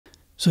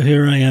So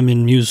here I am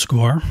in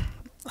MuseScore.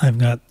 I've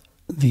got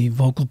the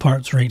vocal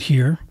parts right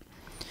here.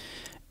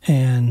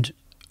 And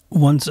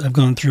once I've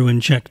gone through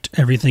and checked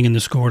everything in the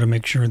score to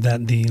make sure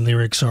that the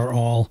lyrics are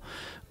all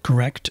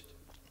correct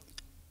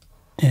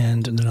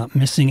and they're not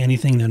missing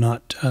anything, they're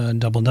not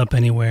doubled up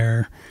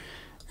anywhere,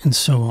 and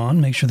so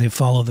on, make sure they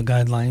follow the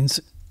guidelines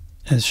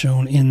as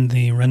shown in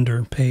the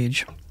render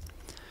page,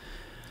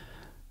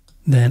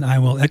 then I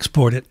will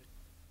export it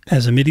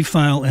as a MIDI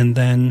file and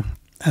then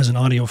as an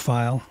audio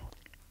file,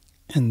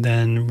 and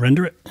then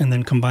render it and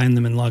then combine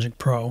them in Logic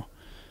Pro.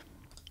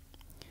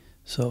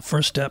 So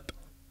first step,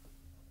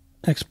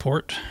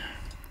 export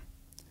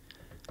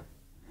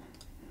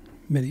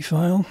MIDI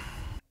file.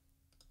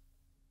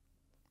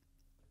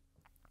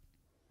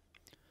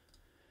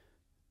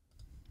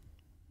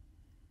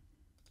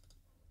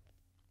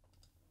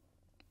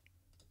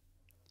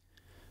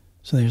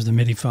 So there's the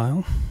MIDI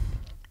file.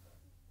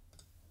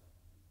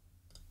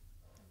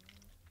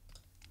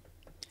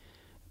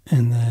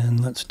 And then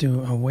let's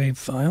do a wave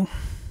file.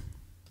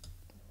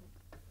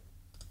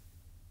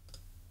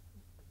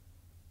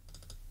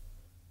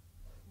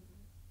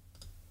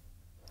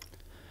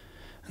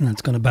 And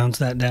that's going to bounce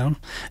that down.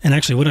 And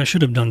actually what I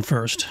should have done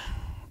first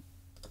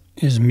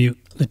is mute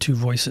the two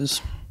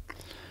voices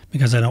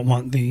because I don't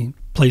want the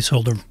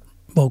placeholder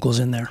vocals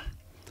in there.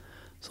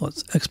 So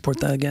let's export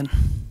that again.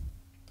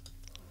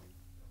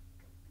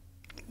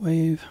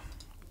 Wave.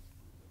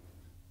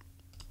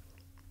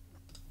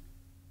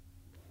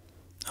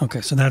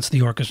 Okay, so that's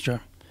the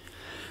orchestra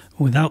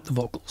without the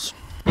vocals.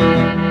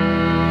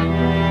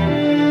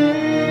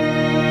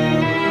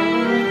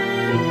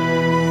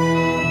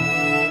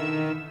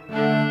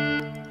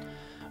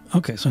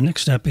 Okay, so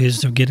next step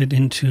is to get it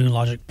into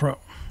Logic Pro.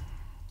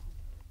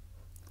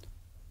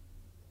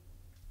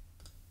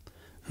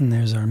 And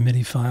there's our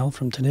MIDI file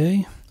from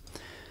today.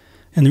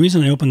 And the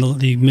reason I opened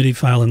the MIDI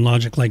file in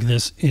Logic like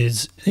this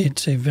is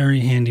it's a very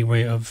handy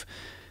way of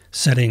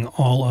setting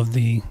all of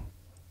the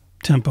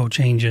tempo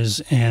changes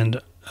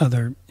and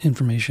other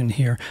information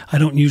here. I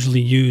don't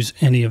usually use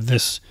any of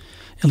this,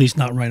 at least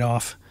not right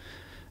off.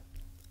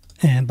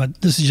 But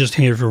this is just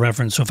here for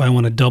reference. So if I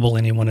want to double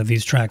any one of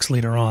these tracks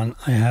later on,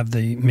 I have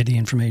the MIDI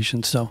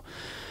information. So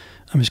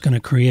I'm just going to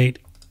create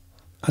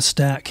a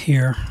stack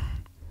here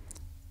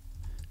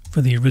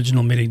for the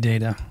original MIDI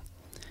data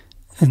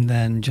and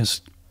then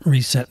just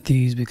reset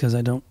these because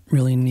I don't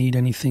really need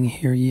anything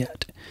here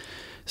yet.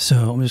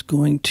 So I'm just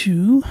going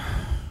to,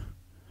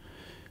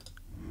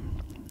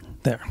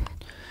 there,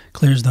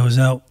 clears those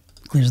out,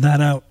 clears that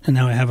out, and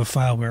now I have a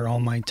file where all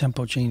my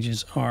tempo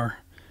changes are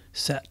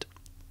set.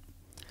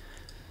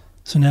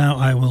 So now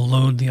I will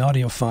load the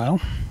audio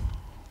file.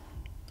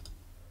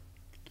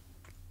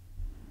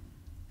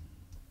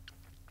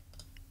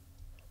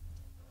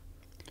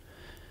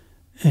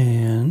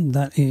 And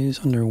that is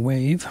under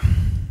Wave.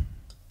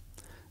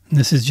 And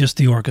this is just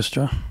the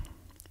orchestra.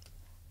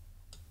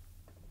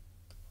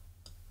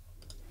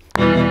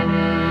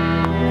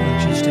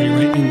 It should stay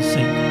right in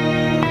sync.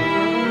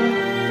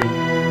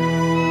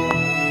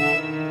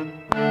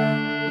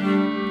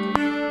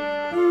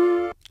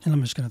 And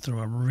I'm just going to throw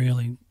a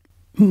really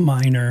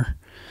minor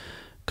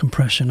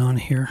compression on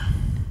here.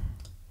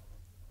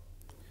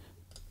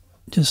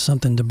 Just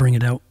something to bring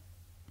it out.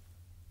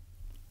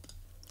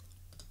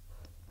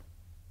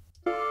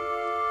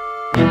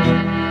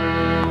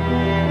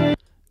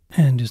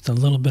 And just a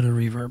little bit of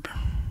reverb.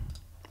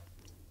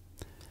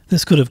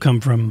 This could have come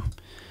from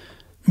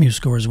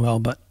MuseScore as well,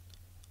 but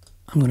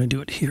I'm going to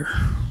do it here.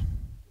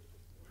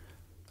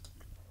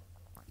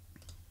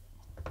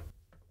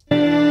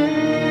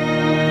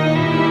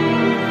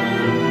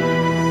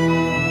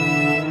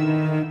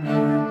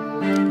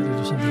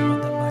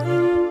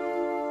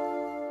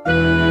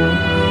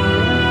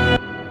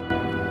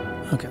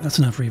 Okay, that's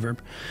enough reverb.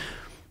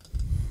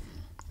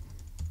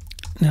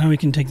 Now we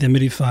can take the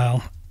MIDI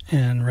file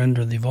and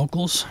render the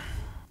vocals.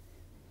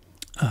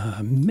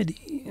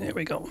 MIDI, there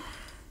we go.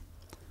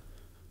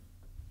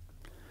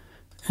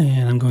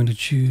 And I'm going to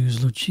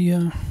choose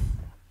Lucia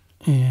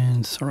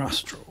and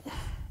Sarastro.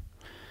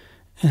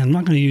 And I'm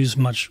not going to use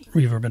much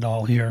reverb at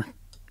all here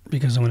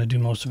because I'm going to do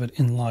most of it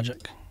in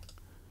Logic.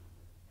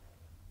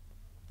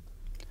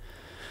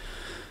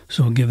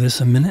 So we'll give this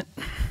a minute.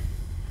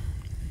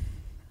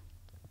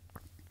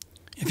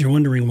 If you're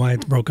wondering why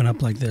it's broken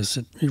up like this,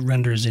 it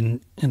renders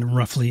in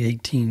roughly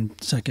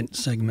 18-second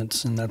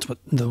segments, and that's what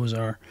those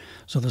are.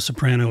 So the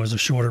soprano is a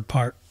shorter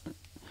part.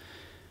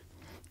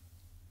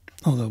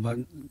 Although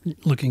by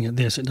looking at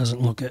this, it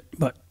doesn't look it.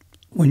 But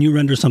when you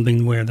render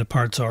something where the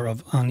parts are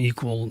of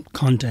unequal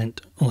content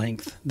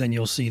length, then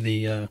you'll see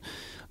the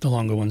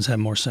longer ones have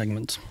more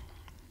segments.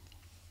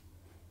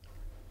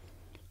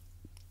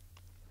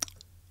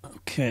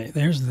 Okay,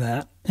 there's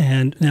that.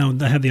 And now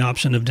I have the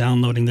option of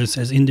downloading this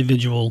as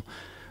individual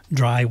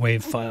dry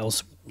wave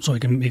files, so I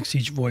can mix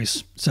each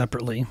voice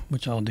separately,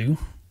 which I'll do.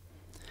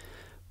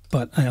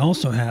 But I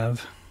also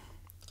have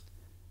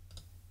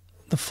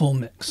the full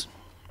mix.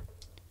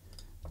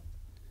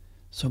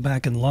 So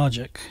back in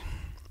Logic,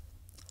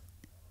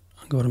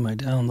 I'll go to my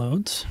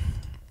downloads,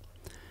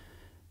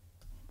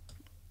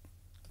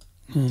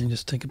 And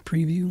just take a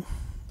preview.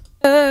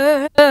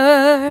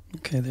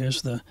 Okay,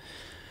 there's the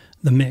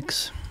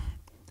mix.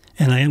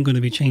 And I am going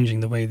to be changing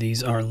the way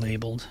these are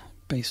labeled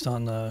based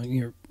on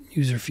your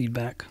user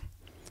feedback.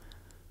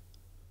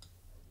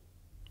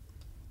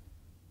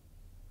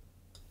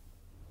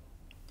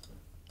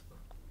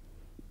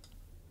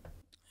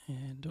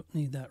 And don't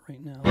need that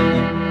right now.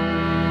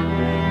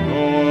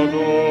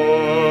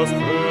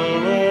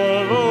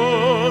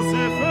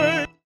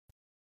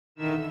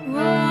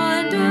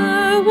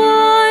 Wonder,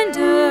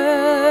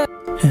 wonder.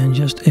 And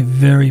just a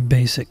very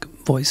basic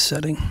voice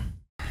setting.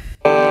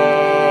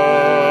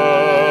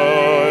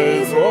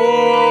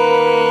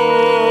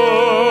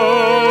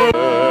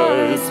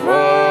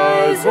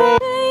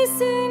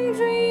 Chasing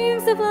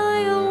dreams that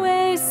fly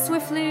away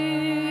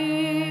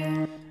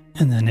swiftly.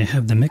 And then I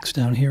have the mix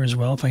down here as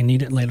well if I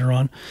need it later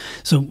on.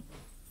 So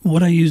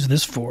what I use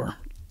this for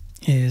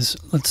is,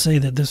 let's say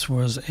that this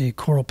was a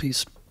choral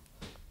piece.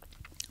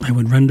 I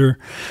would render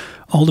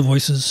all the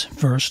voices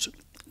first,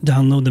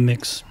 download the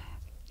mix,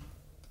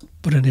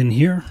 put it in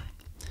here,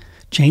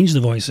 change the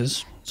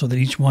voices so that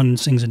each one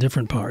sings a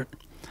different part,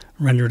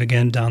 render it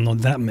again,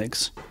 download that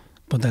mix,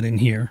 put that in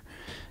here,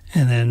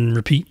 and then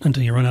repeat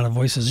until you run out of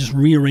voices, just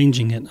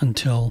rearranging it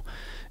until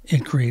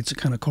it creates a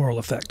kind of choral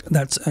effect.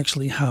 That's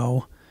actually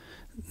how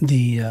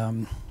the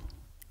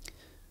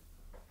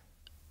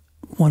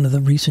one of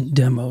the recent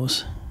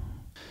demos.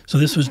 So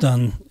this was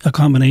done a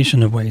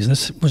combination of ways.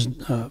 This was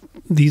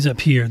these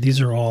up here.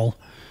 These are all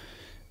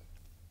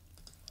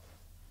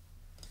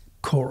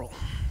choral.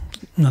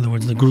 In other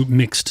words, the group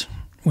mixed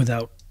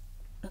without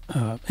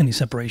any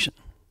separation.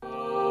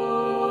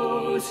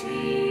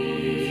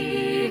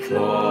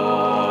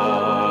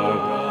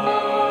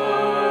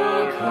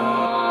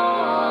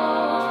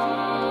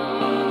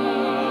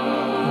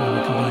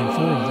 Combine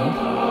four of them.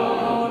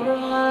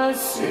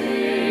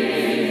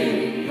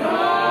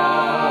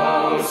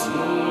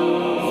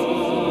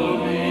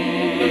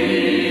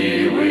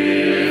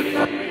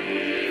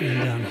 And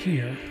down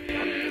here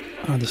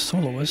are the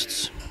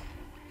soloists.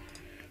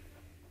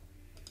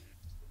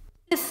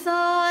 If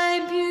thy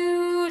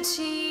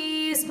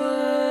beauty's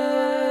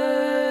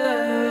birth,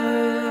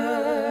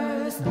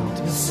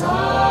 So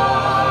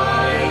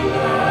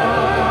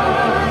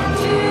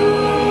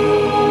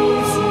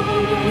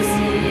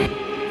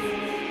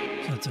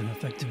that's an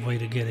effective way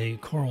to get a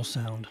choral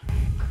sound.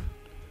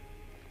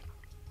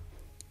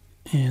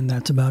 And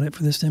that's about it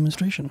for this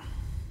demonstration.